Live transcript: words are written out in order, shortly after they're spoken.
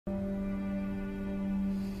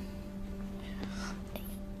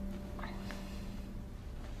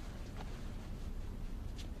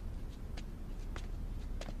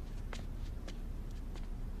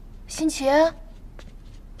辛奇，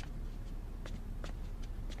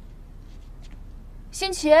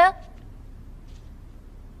辛奇，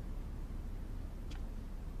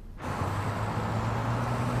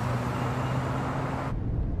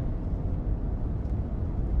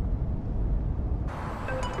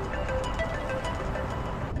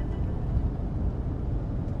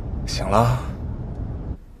醒了。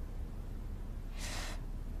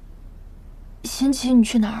辛奇，你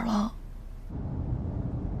去哪儿了？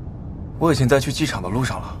我已经在去机场的路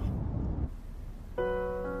上了。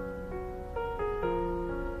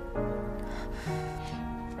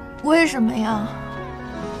为什么呀？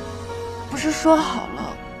不是说好了，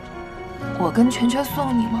我跟全全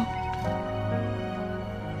送你吗？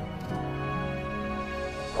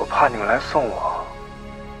我怕你们来送我，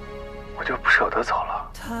我就不舍得走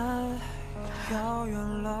了。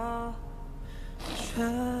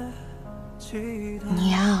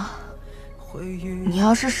你呀，你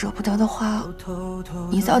要是舍不得的话，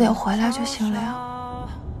你早点回来就行了呀。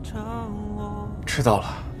知道了，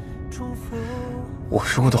我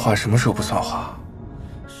说过的话什么时候不算话？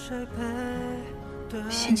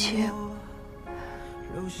辛奇，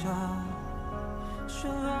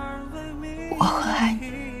我很爱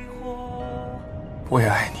你。我也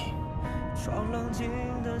爱你。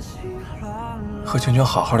和全全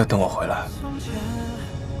好好的等我回来，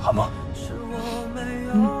好吗？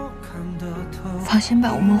放心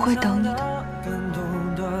吧，我们会等你的，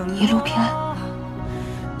一路平安。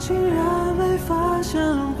竟然没发现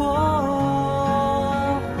过，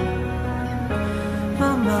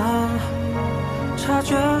慢慢察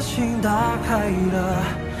觉心打开了，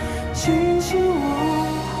轻轻舞，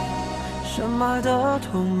深埋的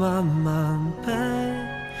痛慢慢被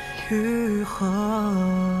愈合。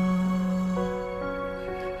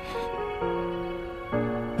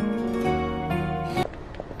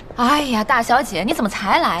哎呀，大小姐，你怎么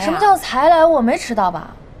才来呀？什么叫才来？我没迟到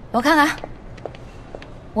吧？我看看，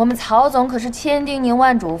我们曹总可是千叮咛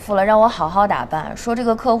万嘱咐了，让我好好打扮，说这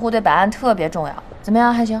个客户对本案特别重要。怎么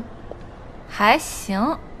样，还行？还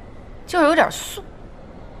行，就是有点素。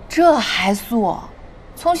这还素？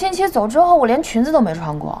从辛奇走之后，我连裙子都没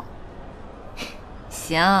穿过。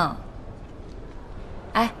行。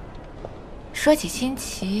哎，说起辛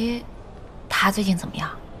奇，他最近怎么样？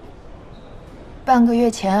半个月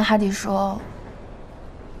前，哈迪说，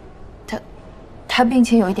他病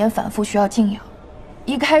情有一点反复，需要静养。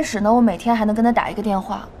一开始呢，我每天还能跟他打一个电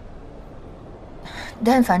话，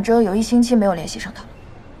但反正有1星期没有联系上他。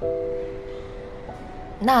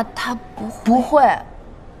那他不会，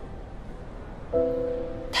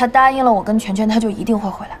他答应了我跟全全，他就一定会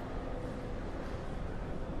回来。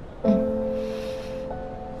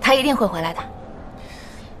他一定会回来的。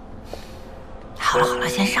好了好了，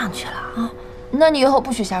先上去了啊。那你以后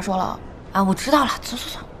不许瞎说了啊！我知道了，走走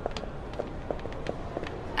走。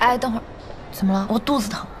哎，等会儿，怎么了？我肚子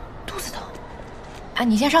疼，肚子疼。哎，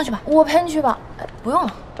你先上去吧，我陪你去吧。不用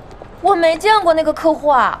了，我没见过那个客户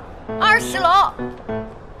啊。20楼。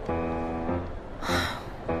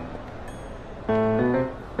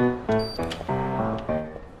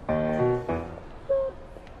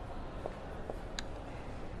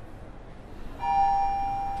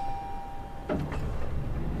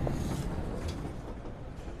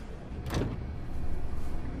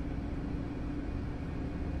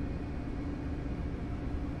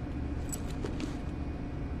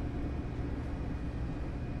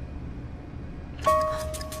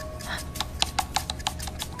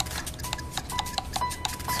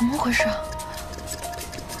怎么回事啊？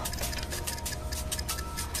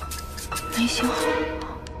没信号。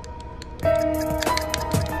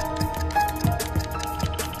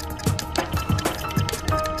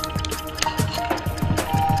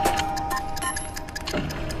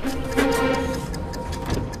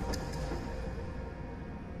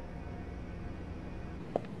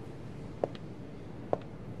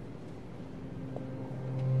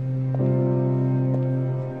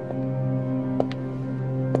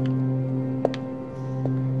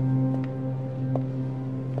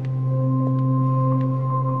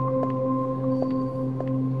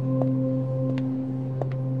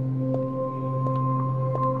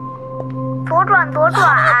左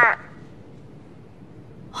转。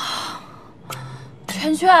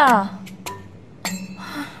全全，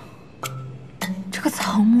这个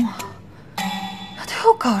曹木，他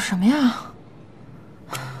又搞什么呀？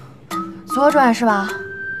左转是吧？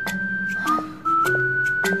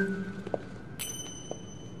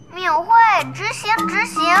闵慧，直行直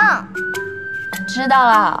行。知道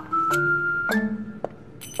了。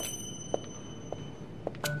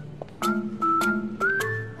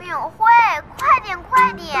闵慧，快点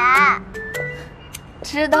快点。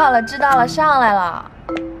知道了，知道了，上来了。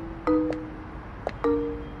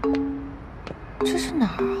这是哪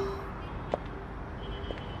儿啊？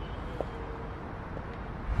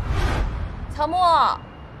草木，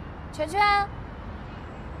圈圈。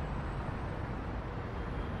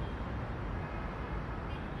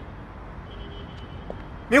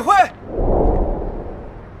敏慧。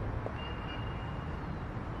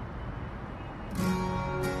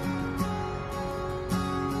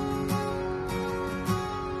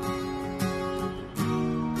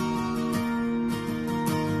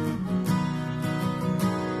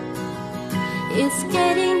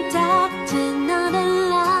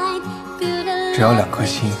 只要两颗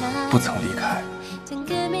心不曾离开，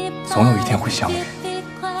总有一天会相遇。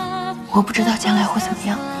我不知道将来会怎么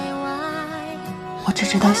样，我只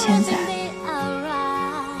知道现在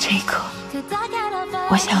这一刻，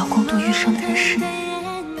我想要共度余生的人是你。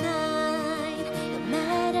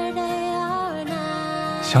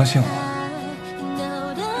相信我，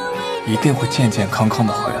一定会健健康康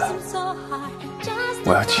的回来。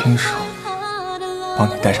我要亲手帮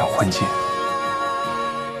你戴上婚戒，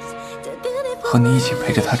和你一起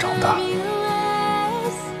陪着他长大，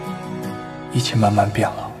一起慢慢变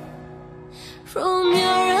老。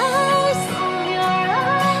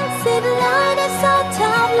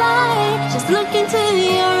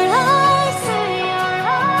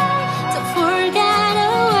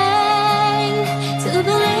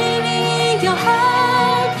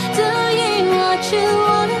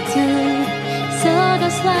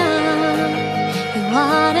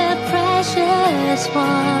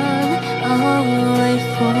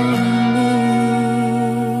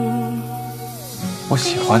我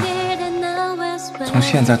喜欢你，从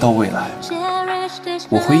现在到未来，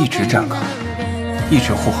我会一直站岗，一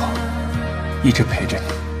直护航，一直陪着你。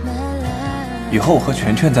以后我和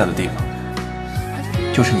全全在的地方，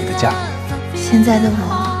就是你的家。现在的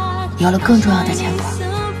我有了更重要的牵挂，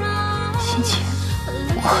心情，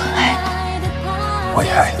我很爱你，我也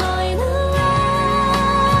爱你。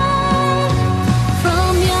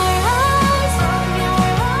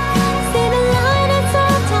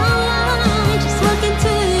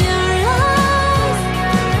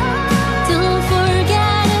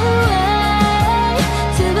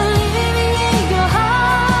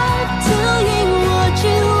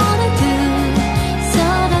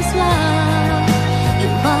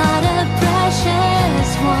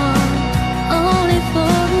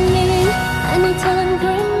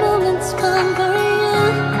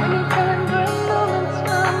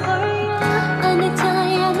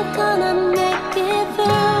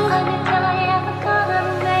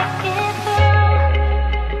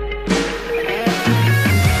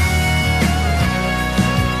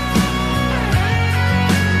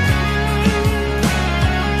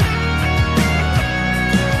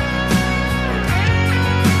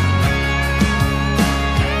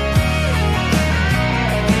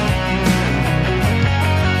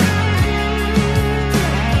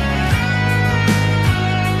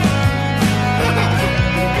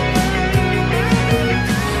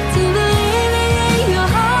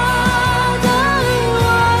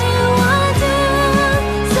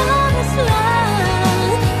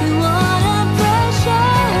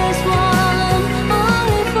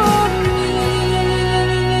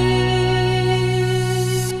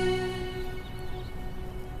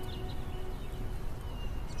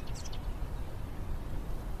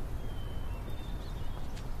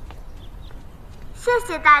 谢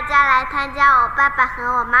谢大家来参加我爸爸和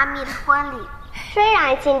我妈咪的婚礼。虽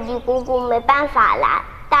然辛迪姑姑没办法来，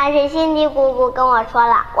但是辛迪姑姑跟我说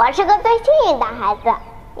了，我是个最幸运的孩子，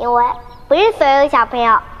因为不是所有小朋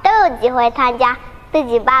友都有机会参加自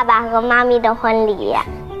己爸爸和妈咪的婚礼。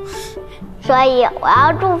所以我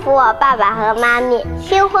要祝福我爸爸和妈咪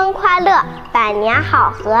新婚快乐，百年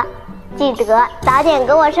好合，记得早点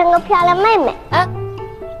给我生个漂亮妹妹。哎，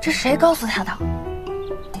这谁告诉他的？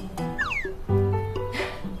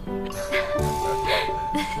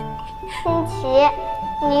辛奇，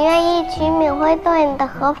你愿意娶敏慧做你的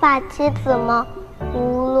合法妻子吗？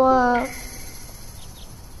无论，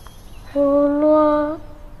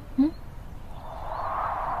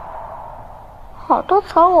好多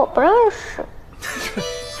词我不认识。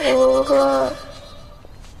无论，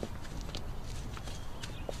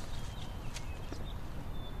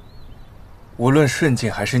无论顺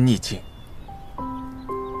境还是逆境，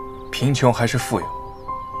贫穷还是富有，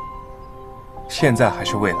现在还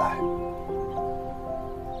是未来，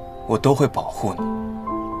我都会保护你，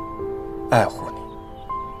爱护你，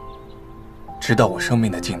直到我生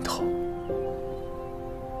命的尽头。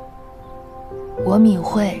我敏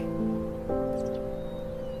慧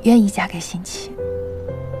愿意嫁给辛奇。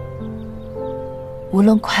无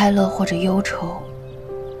论快乐或者忧愁，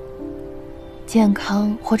健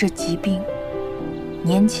康或者疾病，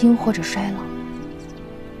年轻或者衰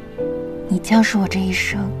老，你将是我这一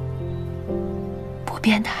生不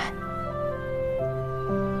变的爱，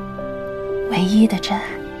唯一的真爱。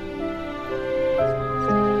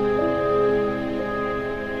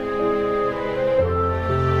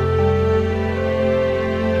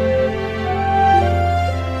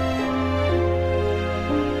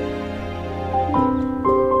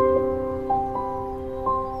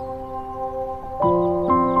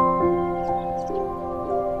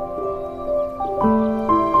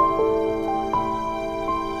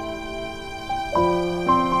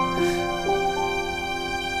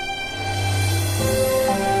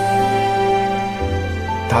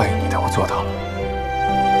答应你的，我做到了。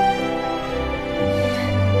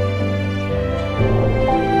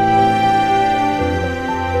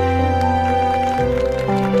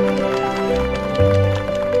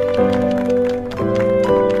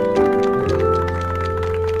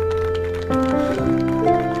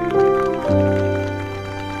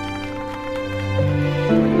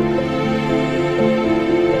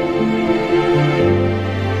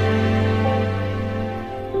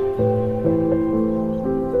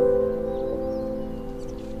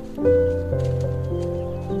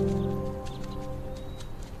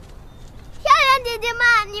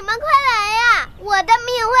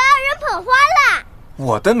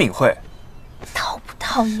我的敏慧，讨不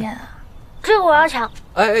讨厌啊？这个我要抢。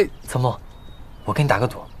哎，岑梦，我跟你打个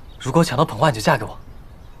赌，如果抢到捧花，你就嫁给我。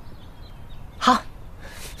好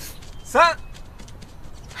，3、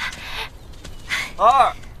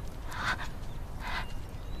2、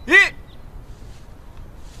1。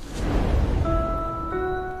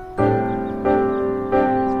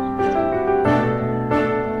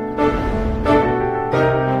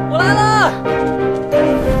我来了！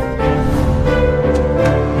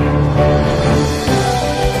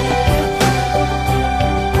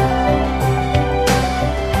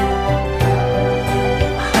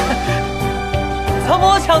岑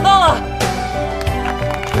梦，我抢到了！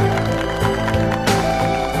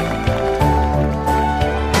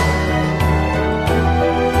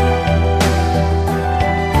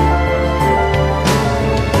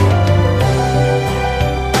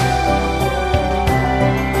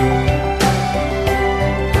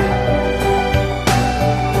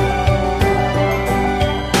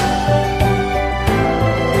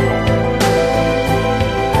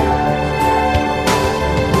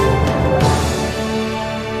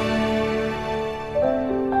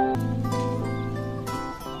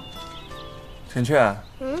晨晨，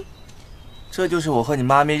这就是我和你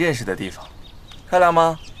妈咪认识的地方，漂亮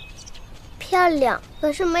吗？漂亮，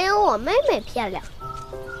可是没有我妹妹漂亮。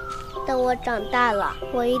等我长大了，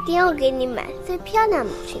我一定要给你买最漂亮的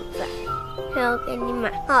裙子，还要给你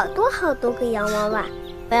买好多好多个洋娃娃，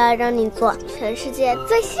我要让你做全世界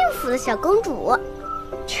最幸福的小公主。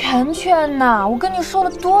全全呐，我跟你说了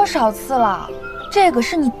多少次了，这个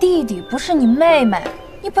是你弟弟，不是你妹妹，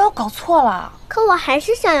你不要搞错了。可我还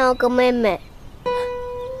是想要个妹妹。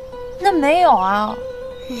那没有啊。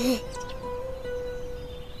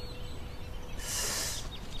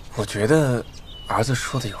我觉得儿子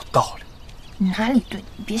说的有道理。哪里对？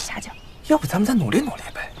你别瞎讲。要不咱们再努力努力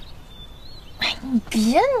呗。哎，你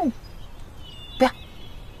别，不要。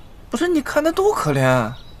不是，你看他多可怜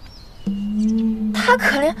啊。他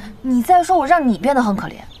可怜，你再说我让你变得很可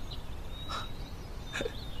怜。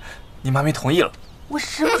你妈咪同意了。我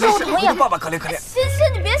什么时候同意？爸爸可怜可怜。欣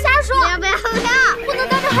欣，你别瞎说！不要，不能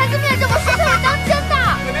当着孩子面这么说，他要当真的。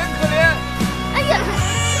可怜可怜。哎呀，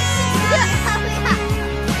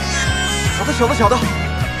小的，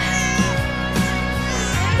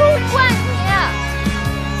都怪你。